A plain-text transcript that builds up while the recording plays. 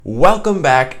Welcome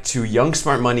back to Young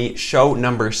Smart Money, show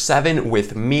number 7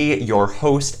 with me, your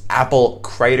host, Apple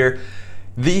Kreider,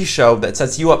 the show that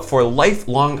sets you up for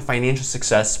lifelong financial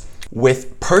success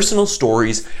with personal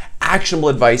stories, actionable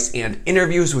advice, and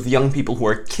interviews with young people who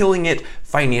are killing it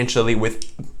financially with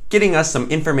getting us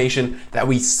some information that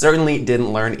we certainly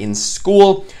didn't learn in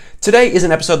school. Today is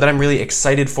an episode that I'm really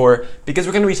excited for because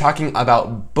we're going to be talking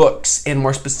about books, and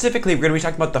more specifically, we're going to be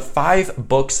talking about the 5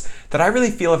 books that I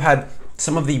really feel have had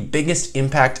some of the biggest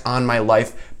impact on my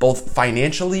life, both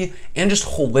financially and just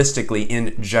holistically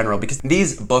in general, because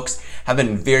these books have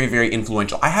been very, very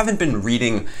influential. I haven't been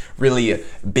reading really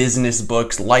business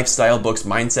books, lifestyle books,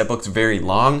 mindset books very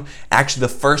long. Actually,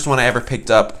 the first one I ever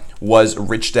picked up was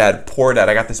Rich Dad, Poor Dad.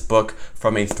 I got this book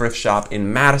from a thrift shop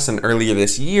in Madison earlier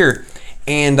this year.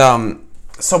 And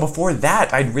so before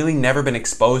that, I'd really never been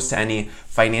exposed to any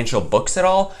financial books at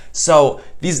all. So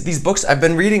these books I've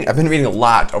been reading a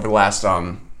lot over the last,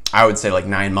 I would say like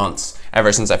 9 months.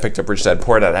 Ever since I picked up Rich Dad,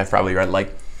 Poor Dad, I've probably read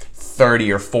like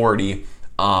 30 or 40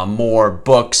 more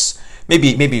books, maybe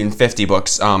even 50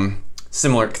 books,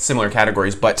 similar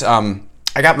categories. But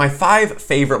I got my 5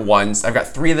 favorite ones. I've got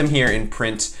 3 of them here in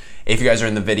print if you guys are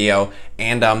in the video,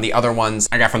 and the other ones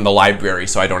I got from the library,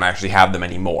 so I don't actually have them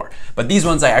anymore. But these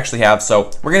ones I actually have,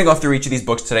 so we're gonna go through each of these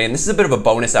books today, and this is a bit of a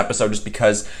bonus episode just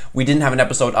because we didn't have an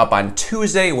episode up on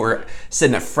Tuesday. We're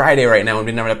sitting at Friday right now, and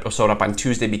we didn't have an episode up on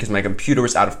Tuesday because my computer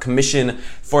was out of commission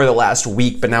for the last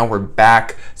week, but now we're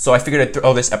back. So I figured I'd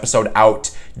throw this episode out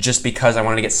just because I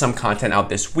wanted to get some content out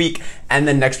this week, and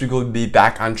then next week we'll be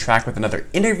back on track with another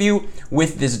interview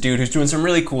with this dude who's doing some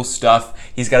really cool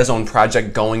stuff. He's got his own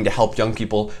project going to help young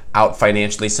people out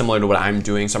financially, similar to what I'm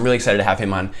doing. So I'm really excited to have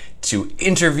him on to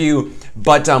interview,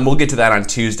 but we'll get to that on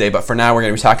Tuesday. But for now, we're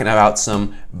going to be talking about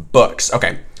some books.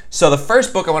 Okay, so the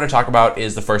first book I want to talk about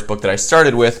is the first book that I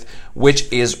started with,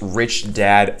 which is Rich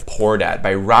Dad, Poor Dad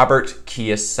by Robert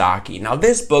Kiyosaki. Now,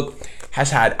 this book has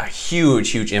had a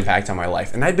huge impact on my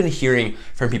life. And I've been hearing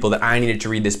from people that I needed to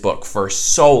read this book for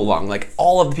so long. Like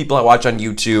all of the people I watch on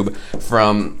YouTube,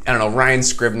 from, I don't know, Ryan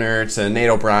Scribner to Nate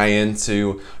O'Brien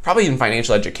to probably even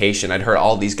financial education. I'd heard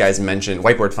all these guys mention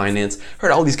Whiteboard Finance,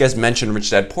 heard all these guys mention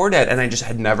Rich Dad, Poor Dad, and I just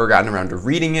had never gotten around to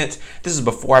reading it. This is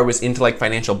before I was into like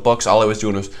financial books. All I was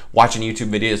doing was watching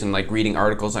YouTube videos and like reading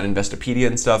articles on Investopedia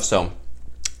and stuff. So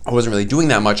I wasn't really doing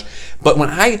that much, but when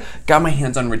I got my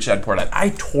hands on Rich Dad, Poor Dad, I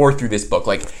tore through this book.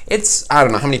 Like it's, I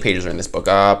don't know how many pages are in this book,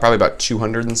 probably about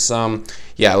 200 and some.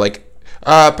 Yeah,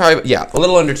 probably, yeah, a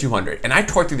little under 200. And I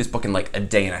tore through this book in like a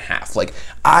day and a half. Like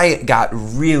I got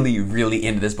really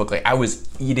into this book. Like I was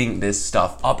eating this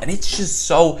stuff up, and it's just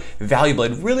so valuable.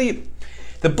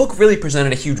 The book really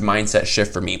presented a huge mindset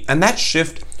shift for me. And that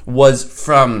shift was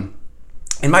from,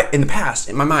 in the past,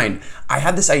 in my mind, I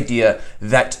had this idea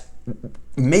that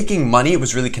making money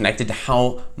was really connected to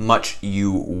how much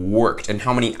you worked and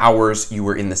how many hours you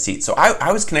were in the seat. So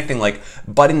I was connecting like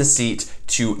butt in the seat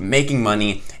to making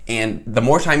money, and the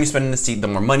more time you spend in the seat, the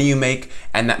more money you make,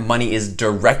 and that money is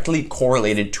directly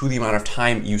correlated to the amount of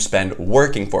time you spend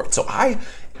working for it. So I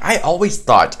always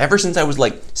thought, ever since I was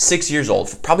like 6 years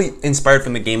old, probably inspired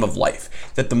from the game of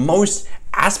life, that the most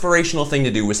aspirational thing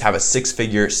to do was have a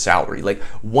 6-figure salary. Like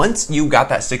once you got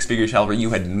that 6-figure salary,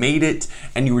 you had made it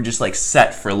and you were just like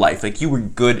set for life. Like you were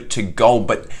good to go.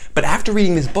 But after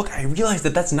reading this book, I realized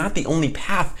that that's not the only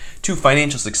path to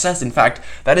financial success. In fact,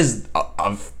 that is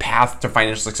a path to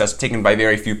financial success taken by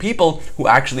very few people who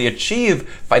actually achieve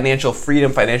financial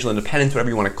freedom, financial independence, whatever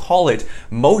you want to call it.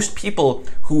 Most people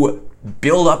who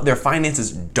build up their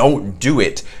finances don't do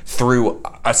it through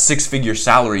a 6-figure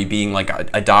salary, being like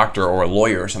a doctor or a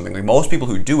lawyer or something. Like most people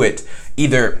who do it,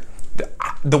 either,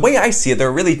 the way I see it, there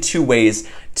are really 2 ways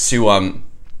to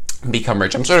become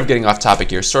rich. I'm sort of getting off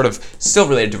topic here, sort of still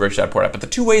related to Rich Dad, Poor Dad, but the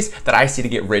 2 ways that I see to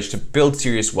get rich, to build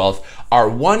serious wealth, are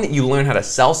 1, you learn how to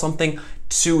sell something,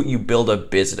 2, you build a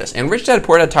business. And Rich Dad,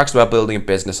 Poor Dad talks about building a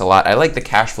business a lot. I like the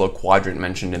cash flow quadrant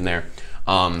mentioned in there,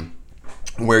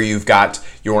 where you've got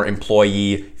your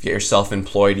employee, you've got your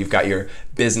self-employed, you've got your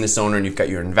business owner, and you've got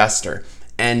your investor.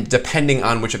 And depending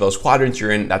on which of those quadrants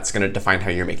you're in, that's going to define how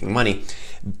you're making money.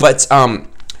 But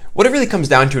what it really comes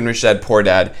down to in Rich Dad, Poor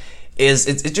Dad is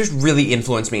it just really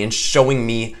influenced me in showing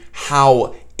me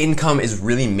how income is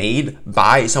really made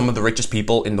by some of the richest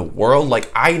people in the world. Like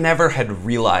I never had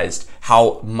realized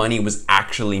how money was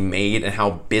actually made and how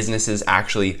businesses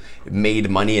actually made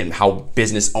money and how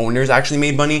business owners actually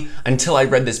made money until I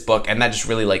read this book, and that just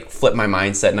really like flipped my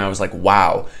mindset, and I was like,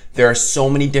 wow, there are so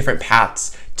many different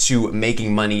paths to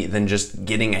making money than just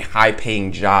getting a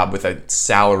high-paying job with a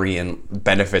salary and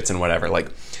benefits and whatever. Like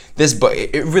this book,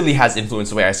 it really has influenced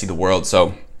the way I see the world.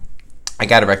 So I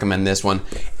gotta recommend this one.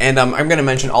 And I'm gonna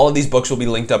mention all of these books will be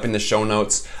linked up in the show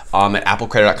notes at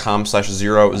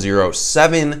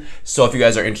applecreator.com/007. So if you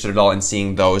guys are interested at all in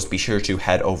seeing those, be sure to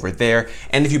head over there.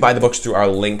 And if you buy the books through our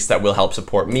links, that will help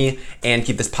support me and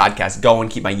keep this podcast going,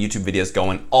 keep my YouTube videos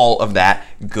going, all of that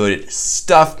good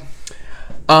stuff.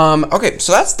 Okay,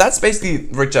 so that's basically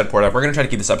Rich Dad Poor Dad. We're going to try to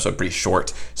keep this episode pretty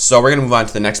short. So we're going to move on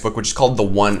to the next book, which is called The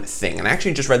One Thing. And I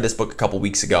actually just read this book a couple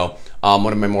weeks ago,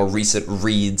 one of my more recent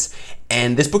reads.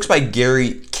 And this book's by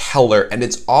Gary Keller, and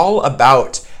it's all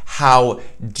about how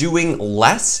doing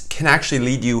less can actually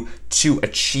lead you to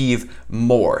achieve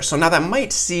more. So now that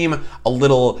might seem a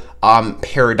little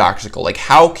paradoxical. Like,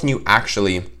 how can you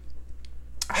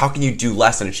do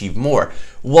less and achieve more?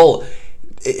 Well,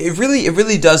 it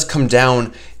really does come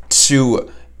down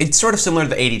to, it's sort of similar to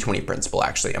the 80-20 principle,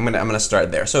 actually. I'm gonna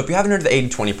start there. So if you haven't heard of the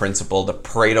 80-20 principle, the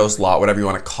Pareto's law, whatever you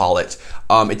want to call it,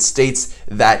 it states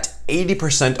that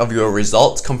 80% of your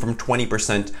results come from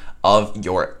 20% of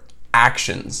your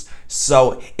actions.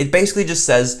 So it basically just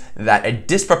says that a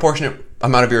disproportionate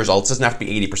amount of your results, doesn't have to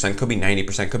be 80%, could be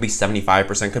 90%, could be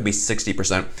 75%, could be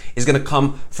 60%, is going to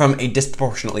come from a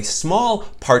disproportionately small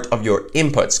part of your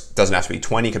inputs. Doesn't have to be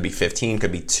 20, could be 15,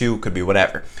 could be 2, could be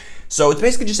whatever. So it's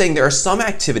basically just saying there are some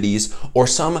activities or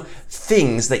some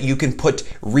things that you can put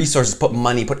resources, put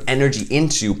money, put energy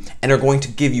into, and are going to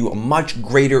give you much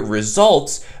greater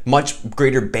results, much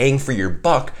greater bang for your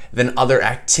buck than other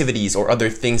activities or other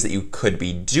things that you could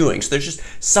be doing. So there's just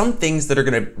some things that are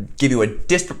going to give you a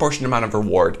disproportionate amount of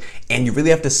reward, and you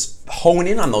really have to hone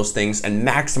in on those things and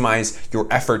maximize your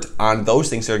effort on those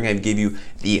things that are going to give you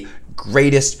the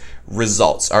greatest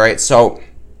results. All right, so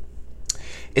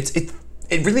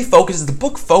it really focuses, the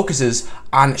book focuses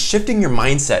on shifting your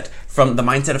mindset from the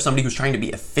mindset of somebody who's trying to be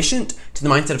efficient to the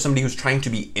mindset of somebody who's trying to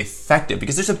be effective,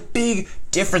 because there's a big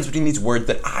difference between these words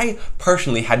that I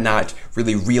personally had not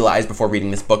really realized before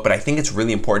reading this book, but I think it's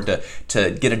really important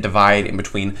to get a divide in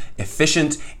between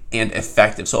efficient and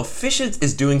effective. So efficient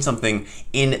is doing something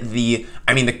in the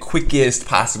quickest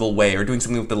possible way, or doing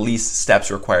something with the least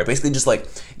steps required. Basically just like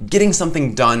getting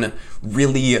something done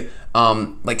really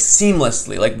like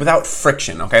seamlessly, like without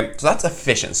friction, okay? So that's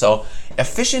efficient. So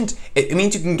efficient, it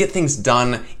means you can get things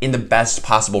done in the best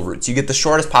possible routes. You get the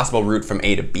shortest possible route from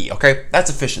A to B, okay? That's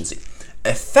efficiency.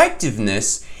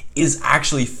 Effectiveness is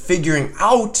actually figuring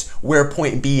out where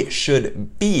point B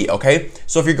should be, okay?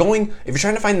 So if you're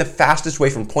trying to find the fastest way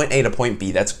from point A to point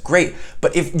B, that's great.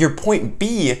 But if your point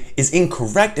B is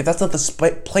incorrect, if that's not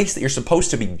the place that you're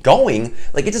supposed to be going,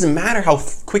 like it doesn't matter how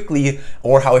quickly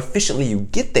or how efficiently you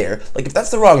get there. Like if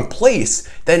that's the wrong place,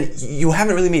 then you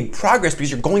haven't really made progress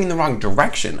because you're going in the wrong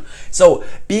direction. So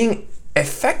being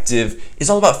effective is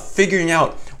all about figuring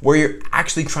out where you're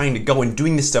actually trying to go and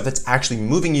doing the stuff that's actually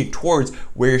moving you towards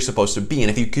where you're supposed to be.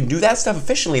 And if you can do that stuff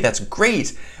efficiently, that's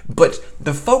great. But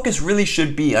the focus really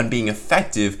should be on being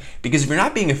effective, because if you're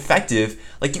not being effective,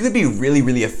 like you could be really,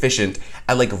 really efficient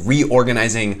at like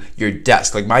reorganizing your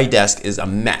desk. Like my desk is a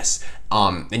mess,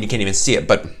 and you can't even see it,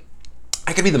 but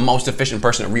I could be the most efficient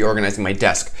person at reorganizing my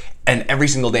desk, and every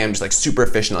single day I'm just like super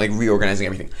efficient at like reorganizing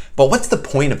everything. But what's the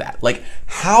point of that? Like,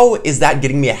 how is that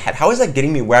getting me ahead? How is that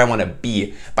getting me where I want to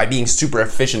be by being super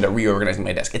efficient at reorganizing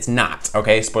my desk? It's not,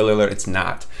 okay? Spoiler alert, it's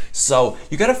not. So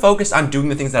you got to focus on doing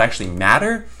the things that actually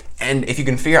matter, and if you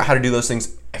can figure out how to do those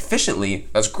things efficiently,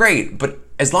 that's great. But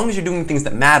as long as you're doing things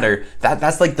that matter,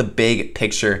 that's like the big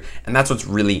picture, and that's what's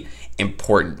really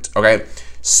important, okay?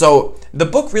 So the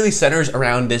book really centers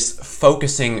around this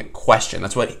focusing question.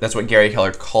 That's what Gary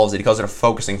Keller calls it. He calls it a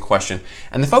focusing question.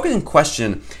 And the focusing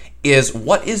question is,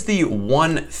 what is the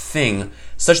one thing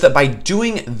such that by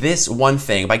doing this one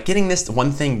thing, by getting this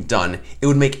one thing done, it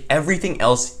would make everything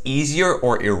else easier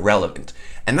or irrelevant?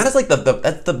 And that is like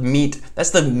that's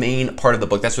the main part of the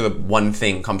book. That's where the one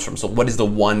thing comes from. So what is the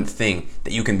one thing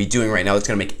that you can be doing right now that's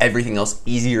going to make everything else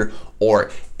easier or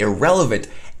irrelevant?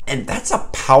 And that's a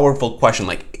powerful question.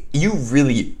 Like you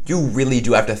really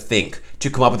do have to think to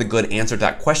come up with a good answer to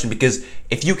that question, because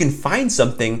if you can find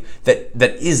something that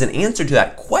is an answer to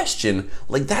that question,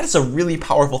 like that is a really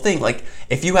powerful thing. Like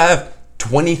if you have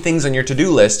 20 things on your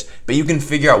to-do list, but you can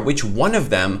figure out which one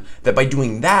of them, that by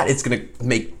doing that, it's going to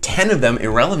make 10 of them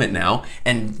irrelevant now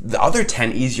and the other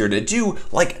 10 easier to do,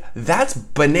 like that's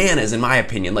bananas in my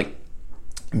opinion. Like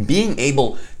being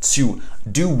able to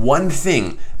do one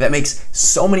thing that makes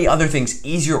so many other things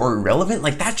easier or irrelevant,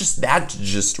 like that's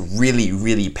just really,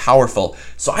 really powerful.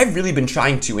 So I've really been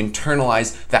trying to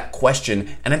internalize that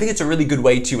question, and I think it's a really good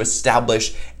way to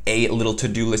establish a little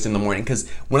to-do list in the morning. Because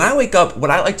when I wake up,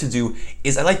 what I like to do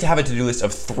is I like to have a to-do list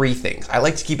of 3 things. I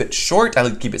like to keep it short, I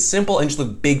like to keep it simple, and just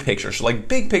look big picture. So like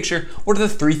big picture, what are the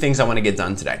 3 things I want to get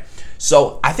done today?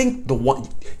 So I think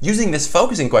using this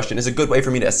focusing question is a good way for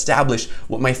me to establish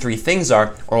what my 3 things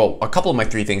are, or a couple of my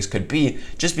 3 things could be,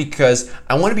 just because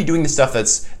I want to be doing the stuff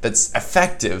that's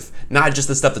effective, not just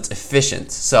the stuff that's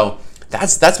efficient. So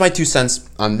that's my 2 cents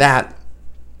on that.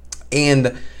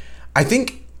 And I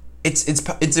think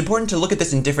it's important to look at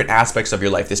this in different aspects of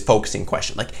your life, this focusing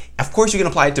question. Like, of course, you can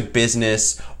apply it to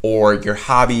business or your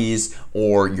hobbies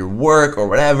or your work or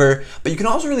whatever, but you can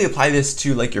also really apply this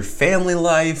to like your family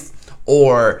life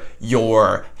or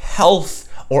your health,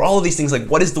 or all of these things. Like,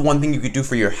 what is the one thing you could do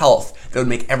for your health that would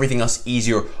make everything else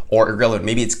easier or irrelevant?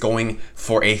 Maybe it's going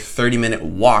for a 30-minute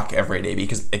walk every day,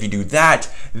 because if you do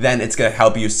that, then it's gonna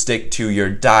help you stick to your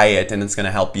diet, and it's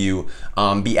gonna help you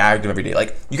be active every day.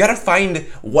 Like, you gotta find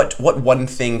what one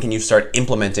thing can you start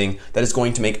implementing that is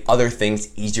going to make other things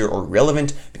easier or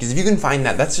relevant, because if you can find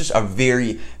that, that's just a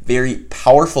very, very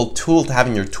powerful tool to have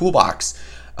in your toolbox.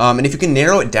 And if you can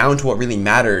narrow it down to what really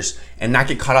matters and not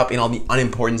get caught up in all the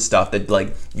unimportant stuff that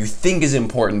like you think is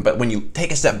important, but when you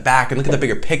take a step back and look at the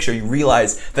bigger picture, you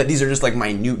realize that these are just like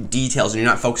minute details, and you're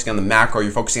not focusing on the macro,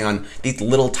 you're focusing on these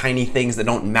little tiny things that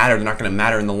don't matter, they're not gonna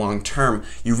matter in the long term.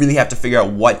 You really have to figure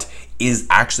out what is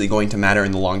actually going to matter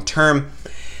in the long term.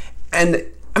 And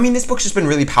I mean, this book's just been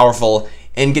really powerful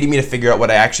in getting me to figure out what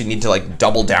I actually need to like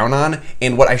double down on,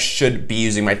 and what I should be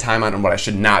using my time on and what I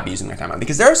should not be using my time on.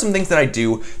 Because there are some things that I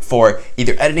do for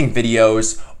either editing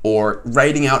videos or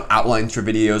writing out outlines for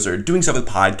videos or doing stuff with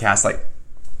podcasts. Like,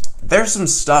 there's some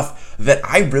stuff that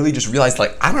I really just realized,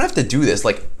 like, I don't have to do this.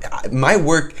 Like, my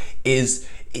work is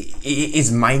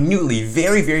minutely,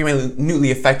 very, very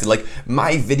minutely affected. Like,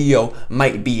 my video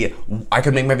might be, I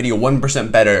could make my video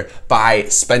 1% better by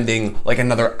spending like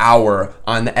another hour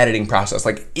on the editing process.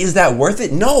 Like, is that worth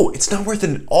it? No, it's not worth it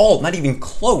at all, not even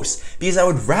close, because I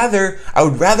would rather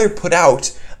put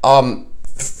out a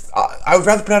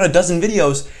dozen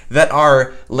videos that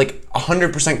are like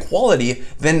 100% quality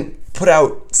than put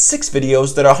out 6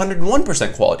 videos that are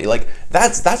 101% quality. Like,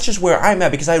 that's just where I'm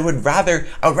at, because I would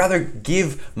rather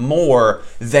give more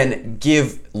than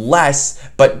give less,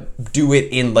 but do it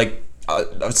in like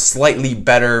a slightly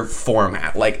better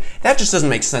format. Like, that just doesn't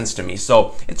make sense to me.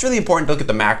 So it's really important to look at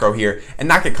the macro here and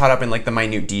not get caught up in like the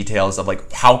minute details of like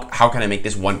how can I make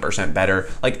this 1% better.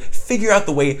 Like, figure out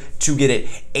the way to get it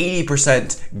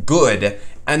 80% good,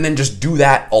 and then just do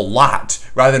that a lot,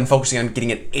 rather than focusing on getting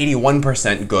it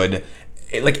 81% good,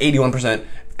 like 81%,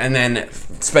 and then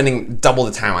spending double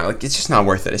the time on it. Like, it's just not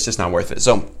worth it. It's just not worth it.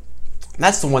 So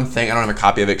that's the one thing. I don't have a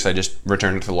copy of it because I just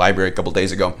returned it to the library a couple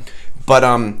days ago. But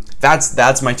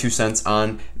that's my 2 cents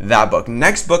on that book.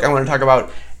 Next book I want to talk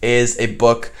about is a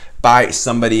book by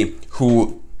somebody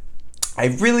who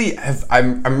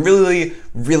I'm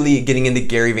really getting into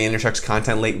Gary Vaynerchuk's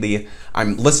content lately.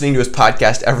 I'm listening to his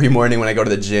podcast every morning when I go to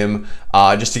the gym,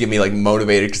 just to get me like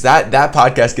motivated, because that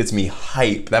podcast gets me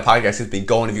hype. That podcast gets me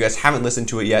going. If you guys haven't listened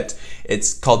to it yet,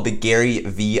 it's called the Gary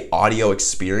V Audio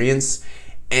Experience.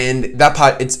 And that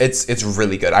it's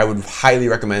really good. I would highly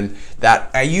recommend that.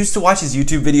 I used to watch his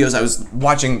YouTube videos. I was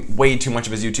watching way too much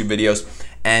of his YouTube videos,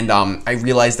 and I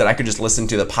realized that I could just listen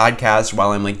to the podcast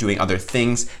while I'm like doing other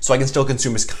things, so I can still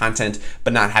consume his content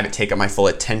but not have it take up my full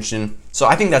attention. So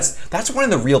I think that's one of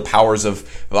the real powers of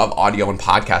audio and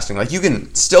podcasting. Like, you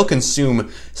can still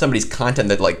consume somebody's content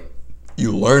that like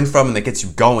you learn from and that gets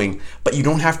you going, but you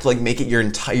don't have to like make it your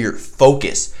entire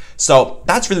focus. So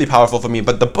that's really powerful for me.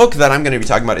 But the book that I'm going to be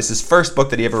talking about is his first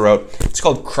book that he ever wrote. It's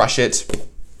called Crush It.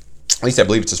 At least I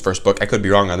believe it's his first book. I could be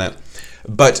wrong on that.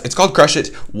 But it's called Crush It: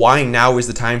 Why Now is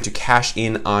the Time to Cash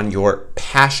In on Your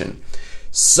Passion.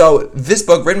 So this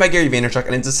book, written by Gary Vaynerchuk,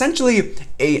 and it's essentially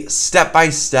a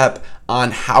step-by-step on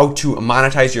how to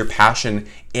monetize your passion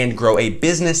and grow a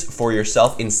business for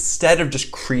yourself instead of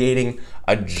just creating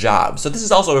a job. So this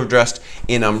is also addressed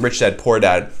in Rich Dad Poor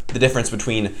Dad, the difference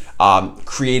between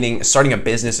starting a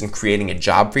business and creating a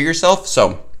job for yourself.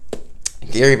 So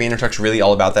Gary Vaynerchuk's really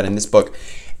all about that in this book.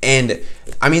 And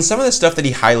I mean, some of the stuff that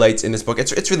he highlights in this book,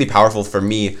 it's really powerful for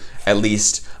me, at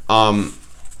least.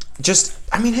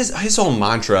 His whole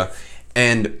mantra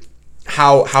and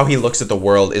how he looks at the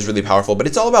world is really powerful, but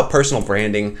it's all about personal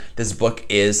branding. This book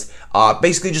is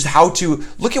basically just how to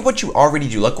look at what you already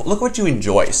do, look what you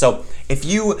enjoy. So if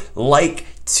you like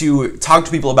to talk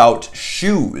to people about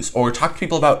shoes or talk to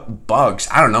people about bugs.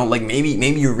 I don't know, like maybe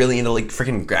you're really into like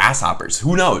freaking grasshoppers.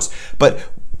 Who knows? But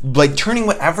like turning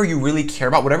whatever you really care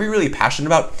about, whatever you're really passionate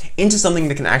about, into something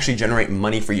that can actually generate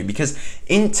money for you. Because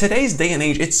in today's day and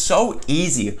age, it's so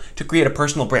easy to create a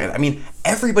personal brand. I mean,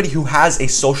 everybody who has a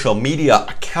social media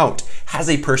account has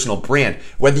a personal brand.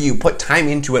 Whether you put time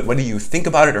into it, whether you think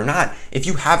about it or not, if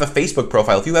you have a Facebook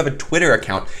profile, if you have a Twitter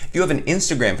account, if you have an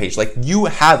Instagram page, like you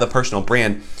have a personal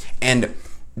brand. And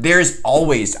there's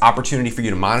always opportunity for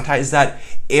you to monetize that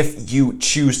if you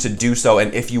choose to do so,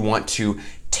 and if you want to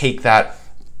take that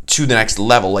to the next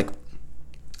level. Like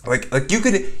you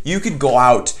could go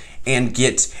out and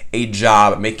get a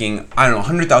job making, I don't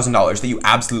know, $100,000 that you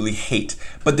absolutely hate.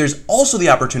 But there's also the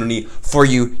opportunity for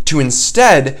you to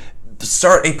instead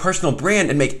start a personal brand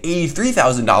and make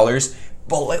 $83,000,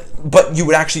 but you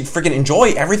would actually freaking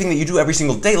enjoy everything that you do every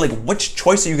single day. Like, which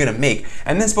choice are you gonna make?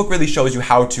 And this book really shows you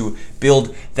how to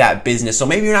build that business. So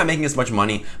maybe you're not making as much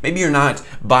money, maybe you're not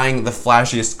buying the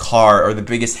flashiest car or the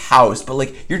biggest house, but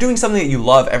like you're doing something that you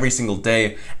love every single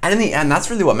day. And in the end, that's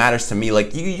really what matters to me.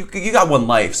 Like you got one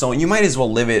life, so you might as well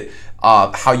live it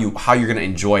how you're gonna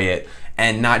enjoy it,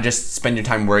 and not just spend your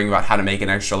time worrying about how to make an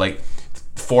extra like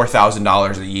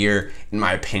 $4,000 a year, in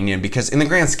my opinion. Because in the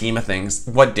grand scheme of things,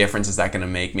 what difference is that going to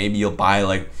make? Maybe you'll buy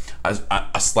like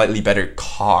a slightly better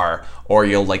car, or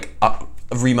you'll like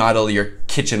remodel your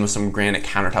kitchen with some granite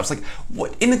countertops. Like,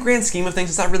 what in the grand scheme of things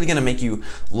is that really going to make you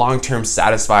long-term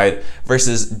satisfied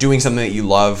versus doing something that you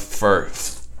love for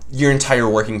your entire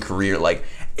working career? Like,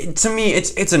 to me,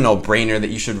 it's a no-brainer that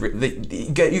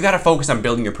you got to focus on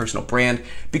building your personal brand,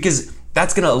 because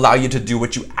that's going to allow you to do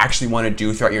what you actually want to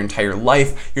do throughout your entire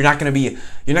life. You're not going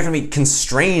to be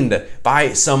constrained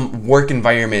by some work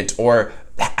environment or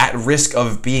at risk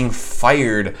of being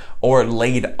fired or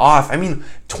laid off. I mean,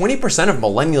 20% of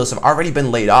millennials have already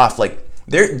been laid off. Like,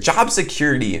 their job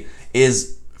security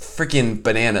is freaking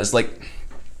bananas. Like,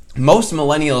 most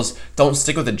millennials don't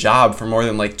stick with a job for more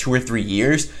than like 2 or 3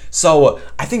 years. So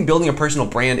I think building a personal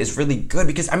brand is really good,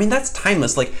 because I mean, that's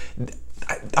timeless. Like,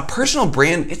 a personal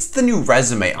brand, it's the new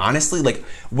resume, honestly. Like,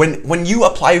 when you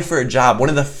apply for a job, one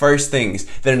of the first things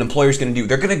that an employer is going to do,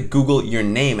 they're going to Google your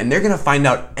name, and they're going to find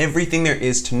out everything there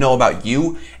is to know about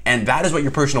you. And that is what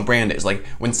your personal brand is. Like,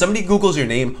 when somebody Googles your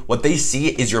name, what they see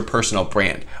is your personal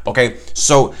brand. Okay,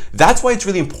 so that's why it's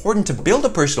really important to build a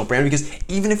personal brand, because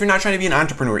even if you're not trying to be an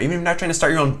entrepreneur, even if you're not trying to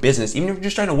start your own business, even if you're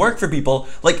just trying to work for people,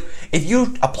 like, if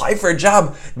you apply for a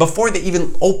job, before they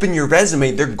even open your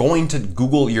resume, they're going to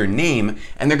Google your name,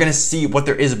 and they're gonna see what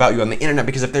there is about you on the internet.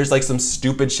 Because if there's like some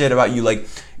stupid shit about you, like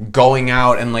going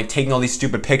out and like taking all these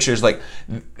stupid pictures, like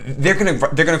they're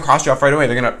gonna cross you off right away.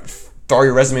 They're gonna throw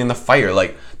your resume in the fire.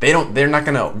 Like, they're not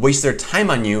gonna waste their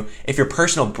time on you if your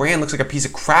personal brand looks like a piece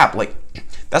of crap. Like,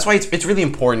 that's why it's really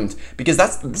important, because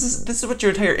this is what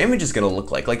your entire image is gonna look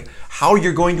like how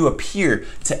you're going to appear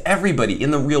to everybody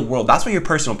in the real world. That's what your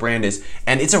personal brand is,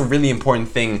 and it's a really important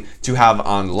thing to have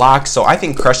on lock. So I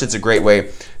think Crush It's a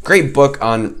great book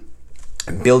on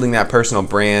building that personal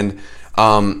brand,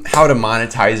 how to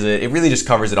monetize it. It really just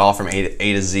covers it all from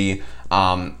A to Z.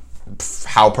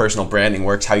 How personal branding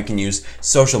works, how you can use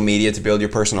social media to build your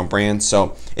personal brand.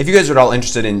 So if you guys are at all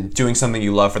interested in doing something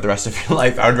you love for the rest of your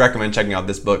life, I would recommend checking out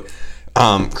this book,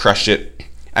 Crush It.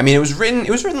 I mean, it was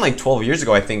written like 12 years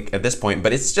ago, I think, at this point,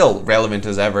 but it's still relevant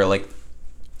as ever. Like,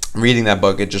 reading that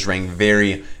book, it just rang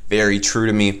very, very true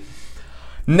to me.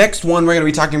 Next one we're going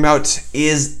to be talking about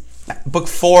is book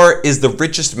 4 is The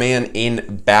Richest Man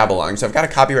in Babylon. So I've got a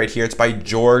copy right here. It's by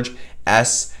George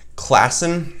S.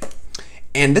 Clason.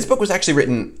 And this book was actually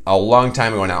written a long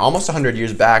time ago now, almost 100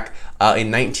 years back.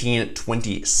 In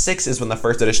 1926 is when the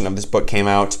first edition of this book came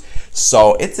out.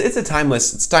 So it's a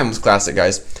timeless classic,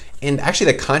 guys. And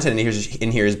actually, the content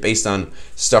in here is based on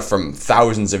stuff from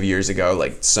thousands of years ago,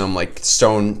 like some like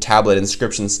stone tablet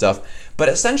inscription stuff. But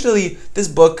essentially, this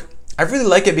book, I really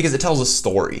like it because it tells a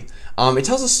story. It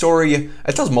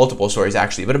tells multiple stories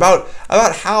actually, but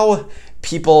about how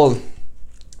people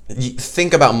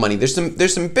think about money. There's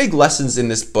some big lessons in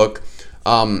this book,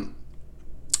 and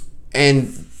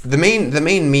the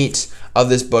main meat of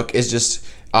this book is just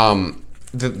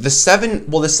the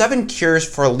seven cures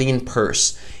for a lean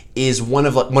purse is one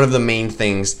of the main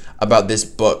things about this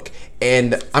book.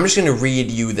 And I'm just gonna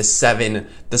read you the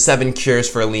seven cures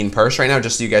for a lean purse right now,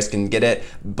 just so you guys can get it.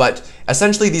 But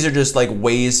essentially, these are just like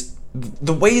ways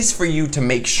for you to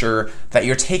make sure that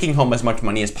you're taking home as much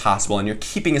money as possible and you're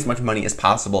keeping as much money as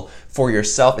possible for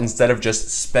yourself, instead of just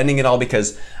spending it all.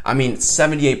 Because I mean,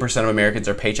 78% of Americans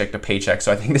are paycheck to paycheck,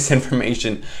 so I think this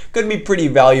information could be pretty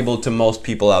valuable to most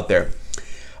people out there.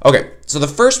 Okay, so the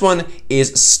first one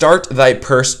is start thy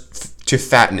purse to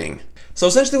fattening. So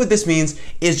essentially what this means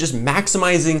is just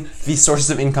maximizing the sources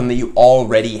of income that you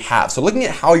already have. So looking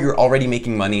at how you're already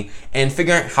making money and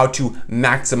figuring out how to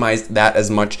maximize that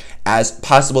as much as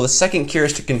possible. The second cure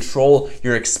is to control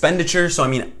your expenditure. So I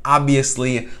mean,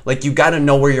 obviously, like you gotta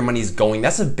know where your money's going.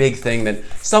 That's a big thing that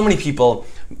so many people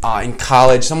in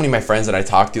college, so many of my friends that I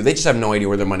talk to, they just have no idea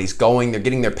where their money's going. They're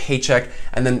getting their paycheck,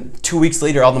 and then 2 weeks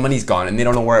later, all the money's gone, and they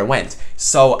don't know where it went.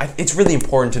 So it's really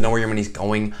important to know where your money's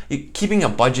going. Keeping a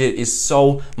budget is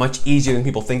so much easier than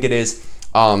people think it is.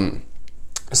 So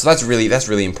that's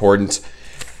really important.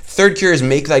 Third cure is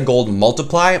make thy gold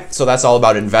multiply. So that's all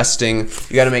about investing.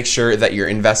 You got to make sure that you're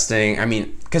investing.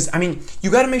 You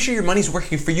got to make sure your money's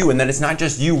working for you and that it's not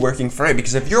just you working for it.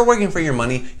 Because if you're working for your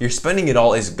money, you're spending it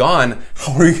all, is gone.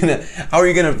 How are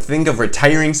you gonna think of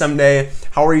retiring someday?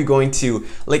 How are you going to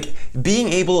being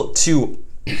able to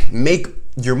make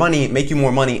your money make you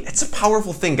more money? It's a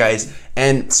powerful thing, guys.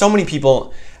 And so many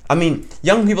people,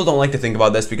 young people don't like to think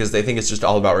about this because they think it's just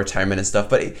all about retirement and stuff.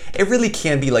 But it really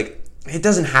can be it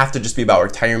doesn't have to just be about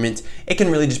retirement. It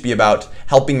can really just be about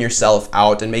helping yourself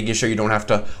out and making sure you don't have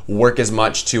to work as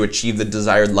much to achieve the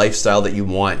desired lifestyle that you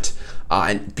want.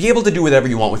 And be able to do whatever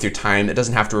you want with your time. It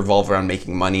doesn't have to revolve around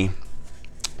making money.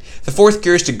 The fourth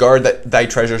cure is to guard thy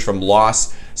treasures from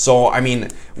loss. So,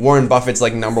 Warren Buffett's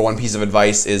number one piece of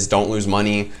advice is don't lose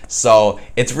money. So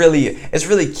it's really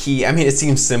key. It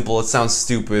seems simple, it sounds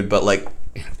stupid, but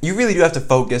you really do have to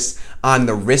focus on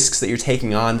the risks that you're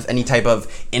taking on with any type of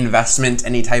investment,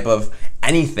 any type of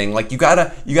anything. You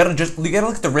gotta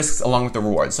look at the risks along with the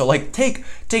rewards. So take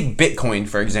Bitcoin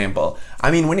for example.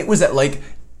 When it was at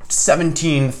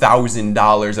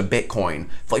 $17,000 a Bitcoin,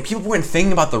 people weren't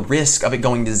thinking about the risk of it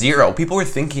going to zero. People were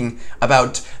thinking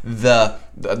about the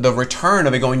return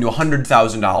of it going to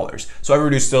 $100,000. So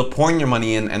everybody was still pouring your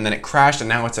money in, and then it crashed, and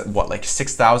now it's at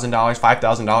 $6,000,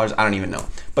 $5,000? I don't even know.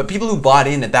 But people who bought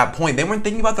in at that point, they weren't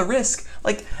thinking about the risk.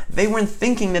 They weren't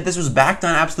thinking that this was backed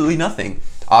on absolutely nothing.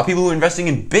 People who were investing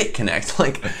in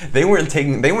BitConnect, they weren't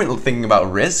thinking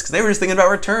about risks. They were just thinking about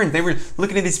returns. They were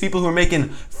looking at these people who were making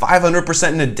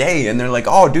 500% in a day, and they're like,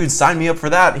 "Oh, dude, sign me up for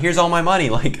that. Here's all my money.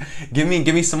 Give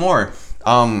me some more."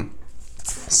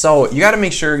 So you got to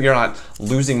make sure you're not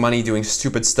losing money doing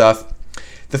stupid stuff.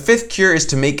 The fifth cure is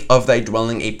to make of thy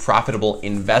dwelling a profitable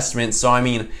investment. So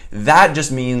that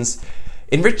just means,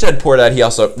 in Rich Dad Poor Dad,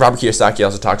 Robert Kiyosaki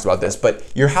also talks about this, but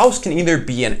your house can either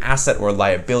be an asset or a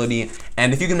liability,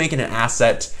 and if you can make it an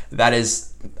asset, that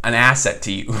is an asset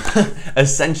to you,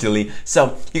 essentially.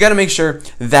 So you got to make sure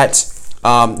that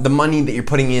the money that you're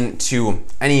putting into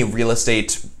any real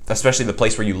estate, especially the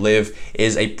place where you live,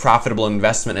 is a profitable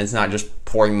investment, and it's not just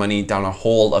pouring money down a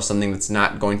hole of something that's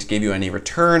not going to give you any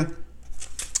return.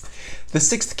 The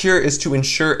sixth cure is to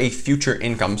ensure a future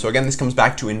income. So again, this comes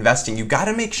back to investing. You got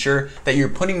to make sure that you're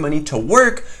putting money to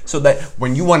work so that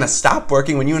when you want to stop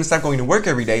working, when you want to stop going to work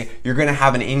every day, you're going to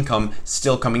have an income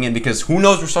still coming in, because who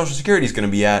knows where Social Security is going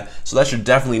to be at. So that should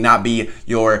definitely not be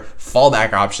your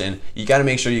fallback option. You got to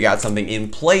make sure you got something in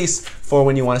place for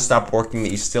when you want to stop working,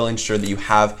 that you still ensure that you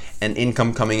have an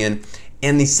income coming in.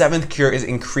 And the seventh cure is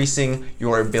increasing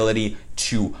your ability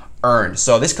to earn.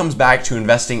 So this comes back to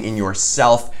investing in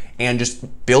yourself and just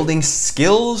building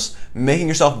skills, making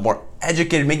yourself more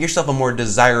educated, making yourself a more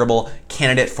desirable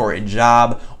candidate for a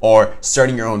job, or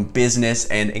starting your own business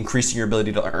and increasing your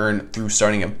ability to earn through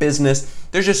starting a business.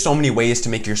 There's just so many ways to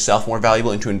make yourself more valuable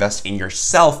and to invest in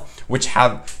yourself, which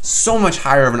have so much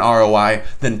higher of an ROI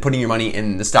than putting your money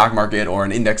in the stock market or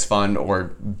an index fund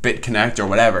or BitConnect or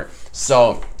whatever.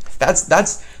 So those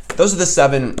are the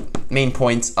 7 main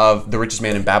points of The Richest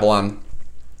Man in Babylon.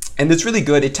 And it's really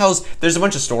good. There's a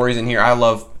bunch of stories in here. I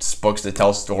love books that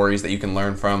tell stories that you can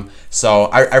learn from. So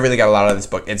I really got a lot out of this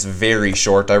book. It's very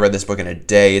short. I read this book in a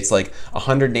day. It's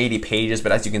 180 pages,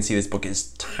 but as you can see, this book is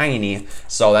tiny.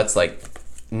 So that's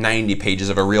 90 pages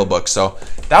of a real book. So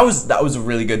that was a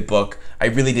really good book. I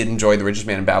really did enjoy The Richest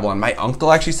Man in Babylon. My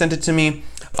uncle actually sent it to me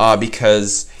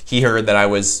because he heard that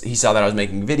he saw that I was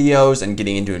making videos and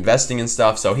getting into investing and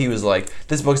stuff. So he was like,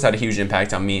 this book's had a huge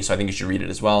impact on me, so I think you should read it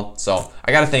as well. So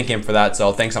I got to thank him for that.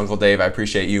 So thanks, Uncle Dave. I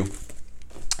appreciate you.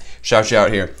 Shout you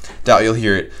out here. Doubt you'll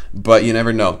hear it, but you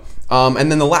never know. And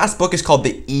then the last book is called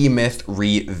The E-Myth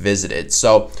Revisited.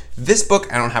 So this book,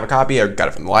 I don't have a copy. I got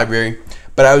it from the library.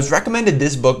 But I was recommended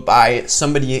this book by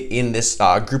somebody in this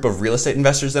group of real estate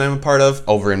investors that I'm a part of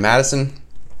over in Madison.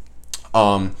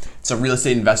 It's a real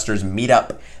estate investors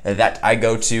meetup that I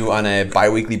go to on a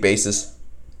bi-weekly basis.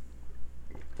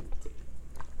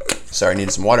 Sorry, I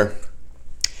needed some water.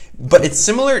 But it's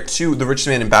similar to The Richest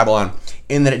Man in Babylon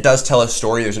in that it does tell a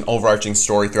story. There's an overarching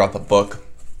story throughout the book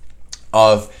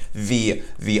of the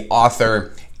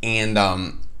author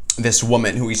and this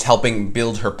woman who he's helping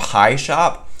build her pie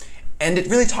shop. And it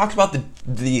really talks about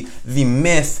the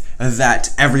myth that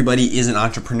everybody is an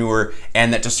entrepreneur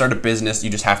and that to start a business,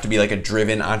 you just have to be like a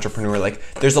driven entrepreneur.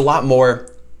 Like, there's a lot more.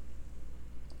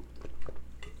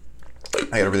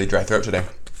 I got a really dry throat today.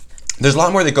 There's a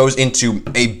lot more that goes into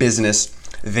a business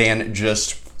than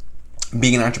just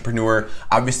being an entrepreneur.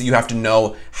 Obviously, you have to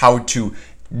know how to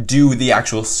do the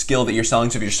actual skill that you're selling.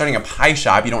 So if you're starting a pie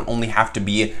shop, you don't only have to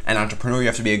be an entrepreneur, you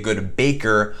have to be a good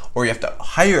baker, or you have to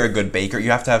hire a good baker.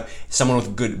 You have to have someone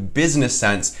with good business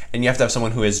sense, and you have to have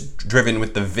someone who is driven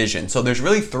with the vision. So there's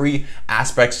really 3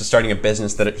 aspects to starting a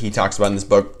business that he talks about in this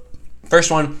book.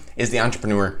 First one is the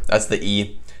entrepreneur, that's the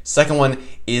E. Second one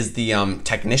is the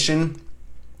technician.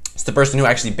 It's the person who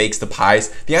actually bakes the pies.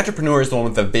 The entrepreneur is the one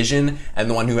with the vision and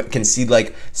the one who can see through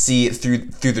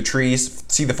the trees,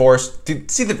 see the forest,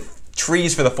 see the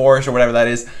trees for the forest or whatever that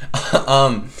is,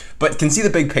 but can see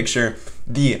the big picture.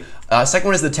 The second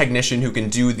one is the technician who can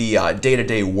do the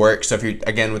day-to-day work. So if you're,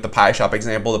 again, with the pie shop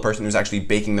example, the person who's actually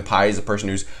baking the pies, the person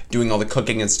who's doing all the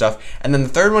cooking and stuff. And then the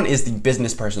third one is the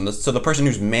business person. So the person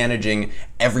who's managing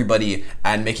everybody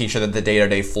and making sure that the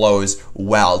day-to-day flows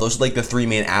well. Those are like the 3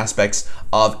 main aspects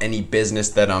of any business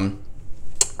that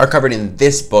are covered in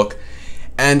this book.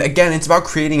 And again, it's about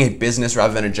creating a business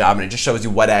rather than a job, and it just shows you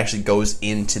what actually goes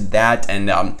into that. And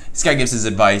this guy gives his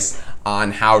advice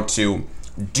on how to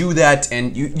do that,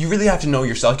 and you really have to know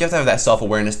yourself. You have to have that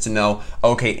self-awareness to know,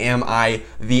 okay, am I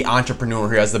the entrepreneur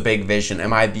who has the big vision?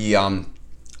 Am I the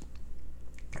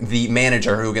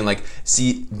manager who can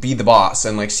be the boss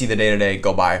and see the day-to-day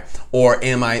go by? Or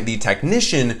am I the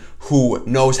technician who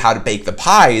knows how to bake the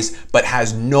pies but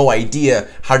has no idea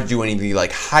how to do any of the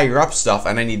higher up stuff,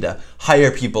 and I need to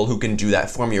hire people who can do that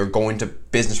for me, or go into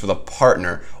business with a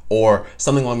partner or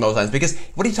something along those lines? Because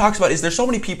what he talks about is there's so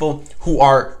many people who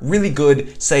are really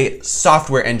good, say,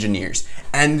 software engineers,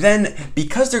 and then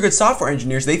because they're good software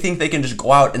engineers, they think they can just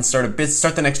go out and start a business,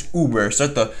 start the next Uber,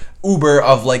 start the Uber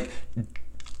of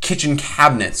kitchen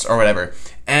cabinets or whatever.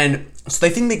 And so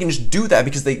they think they can just do that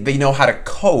because they know how to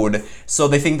code. So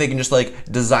they think they can just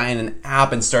design an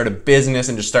app and start a business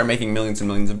and just start making millions and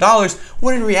millions of dollars.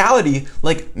 When in reality,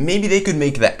 maybe they could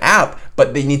make the app,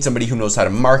 but they need somebody who knows how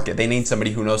to market. They need somebody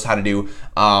who knows how to do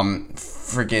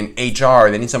freaking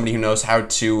HR. They need somebody who knows how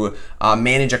to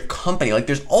manage a company.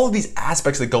 There's all of these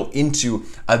aspects that go into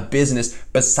a business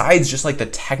besides just the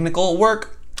technical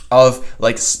work of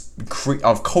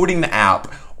coding the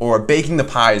app or baking the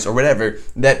pies or whatever,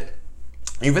 that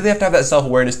you really have to have that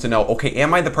self-awareness to know, okay,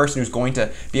 am I the person who's going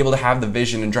to be able to have the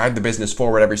vision and drive the business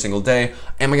forward every single day?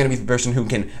 Am I going to be the person who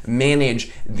can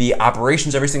manage the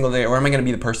operations every single day? Or am I going to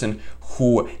be the person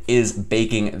who is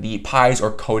baking the pies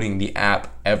or coding the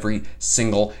app every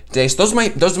single day? So those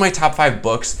are my top 5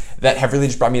 books that have really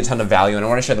just brought me a ton of value, and I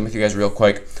want to share them with you guys real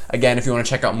quick. Again, if you want to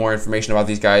check out more information about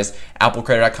these guys,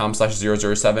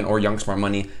 applecreator.com/007 or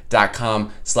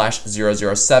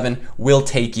youngsmartmoney.com/007 will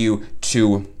take you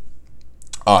to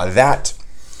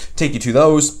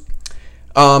those.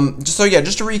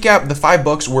 Just to recap, the 5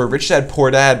 books were Rich Dad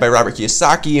Poor Dad by Robert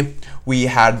Kiyosaki. We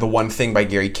had The One Thing by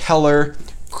Gary Keller,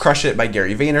 Crush It by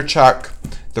Gary Vaynerchuk,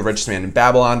 The Richest Man in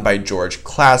Babylon by George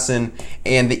Clason,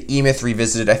 and The E-Myth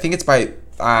Revisited. I think it's by,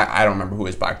 I don't remember who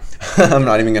it's by. I'm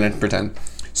not even going to pretend.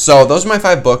 So those are my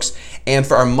 5 books. And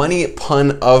for our money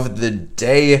pun of the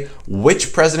day,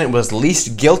 which president was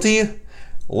least guilty?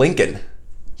 Lincoln.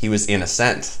 He was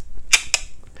innocent.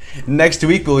 Next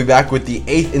week, we'll be back with the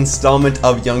 8th installment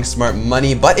of Young Smart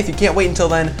Money. But if you can't wait until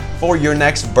then for your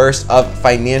next burst of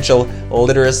financial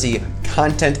literacy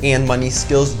content and money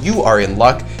skills, you are in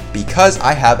luck, because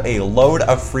I have a load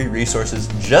of free resources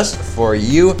just for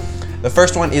you. The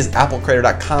first one is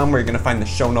applecreator.com, where you're going to find the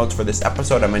show notes for this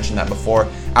episode. I mentioned that before,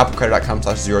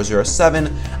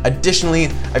 applecreator.com/007. Additionally,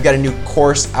 I've got a new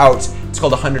course out. It's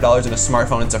called $100 in a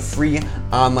Smartphone. It's a free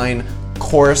online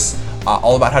course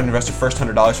all about how to invest your first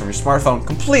 $100 from your smartphone,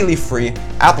 completely free.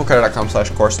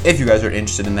 applecreator.com/course if you guys are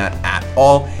interested in that at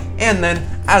all. And then,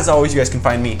 as always, you guys can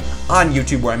find me on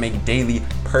YouTube, where I make daily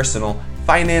personal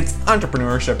finance,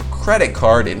 entrepreneurship, credit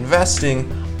card, investing,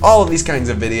 all of these kinds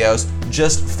of videos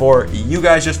just for you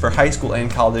guys, just for high school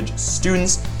and college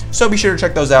students. So be sure to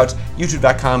check those out,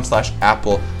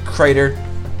 youtube.com/applecreator.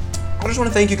 I just want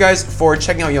to thank you guys for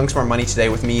checking out Young Smart Money today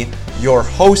with me, your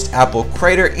host, Apple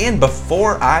Crater. And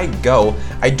before I go,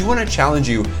 I do want to challenge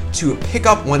you to pick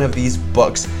up one of these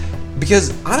books,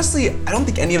 because honestly, I don't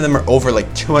think any of them are over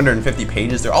 250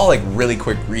 pages. They're all really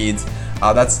quick reads.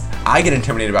 I get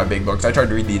intimidated by big books. I tried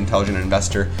to read The Intelligent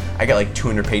Investor. I got like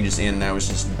 200 pages in and I was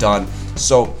just done.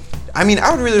 So, I mean,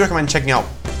 I would really recommend checking out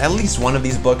at least one of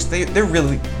these books. They've been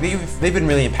really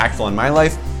impactful in my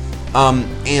life.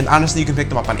 And honestly, you can pick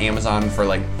them up on Amazon for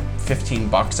like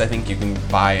 $15. I think you can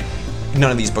buy. None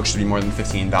of these books should be more than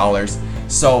 $15.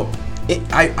 So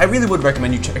I really would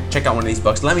recommend you check out one of these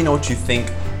books. Let me know what you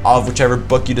think of whichever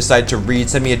book you decide to read.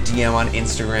 Send me a DM on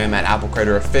Instagram at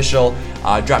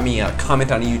AppleCreditorOfficial. Drop me a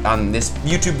comment on this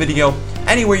YouTube video.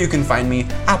 Anywhere you can find me,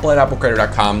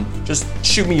 apple@applecreditor.com. Just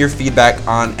shoot me your feedback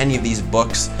on any of these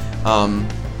books.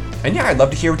 And yeah, I'd love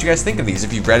to hear what you guys think of these.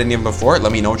 If you've read any of them before,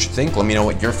 let me know what you think. Let me know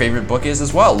what your favorite book is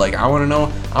as well. Like, I want to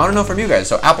know from you guys.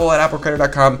 So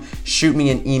apple@applecreditor.com. Shoot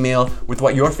me an email with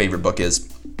what your favorite book is.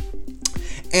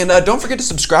 And don't forget to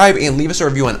subscribe and leave us a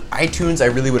review on iTunes. I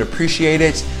really would appreciate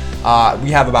it.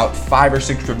 We have about 5 or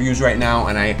 6 reviews right now,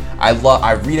 and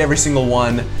I read every single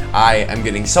one. I am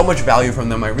getting so much value from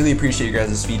them. I really appreciate you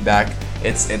guys' feedback.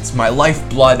 It's my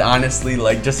lifeblood, honestly.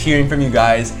 Like, just hearing from you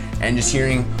guys and just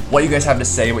hearing what you guys have to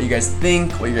say, what you guys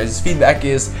think, what your guys' feedback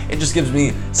is. It just gives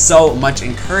me so much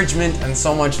encouragement and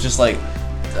so much just like,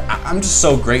 I'm just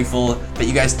so grateful that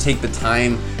you guys take the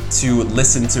time to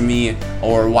listen to me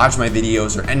or watch my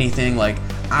videos or anything. Like,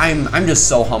 I'm just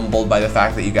so humbled by the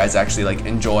fact that you guys actually like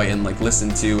enjoy and like listen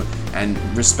to and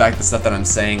respect the stuff that I'm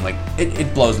saying. Like,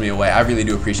 it blows me away. I really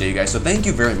do appreciate you guys. So thank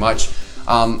you very much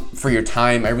for your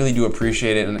time. I really do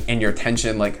appreciate it, and your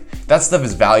attention. Like, that stuff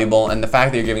is valuable, and the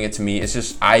fact that you're giving it to me, it's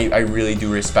just, I really do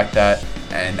respect that,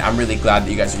 and I'm really glad that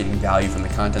you guys are getting value from the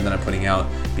content that I'm putting out,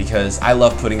 because I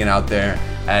love putting it out there.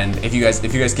 And if you guys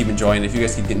keep enjoying it, if you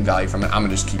guys keep getting value from it, I'm gonna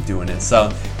just keep doing it. So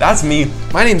that's me.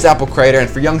 My name's Apple Crater, and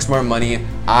for Young Smart Money,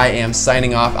 I am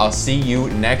signing off. I'll see you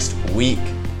next week.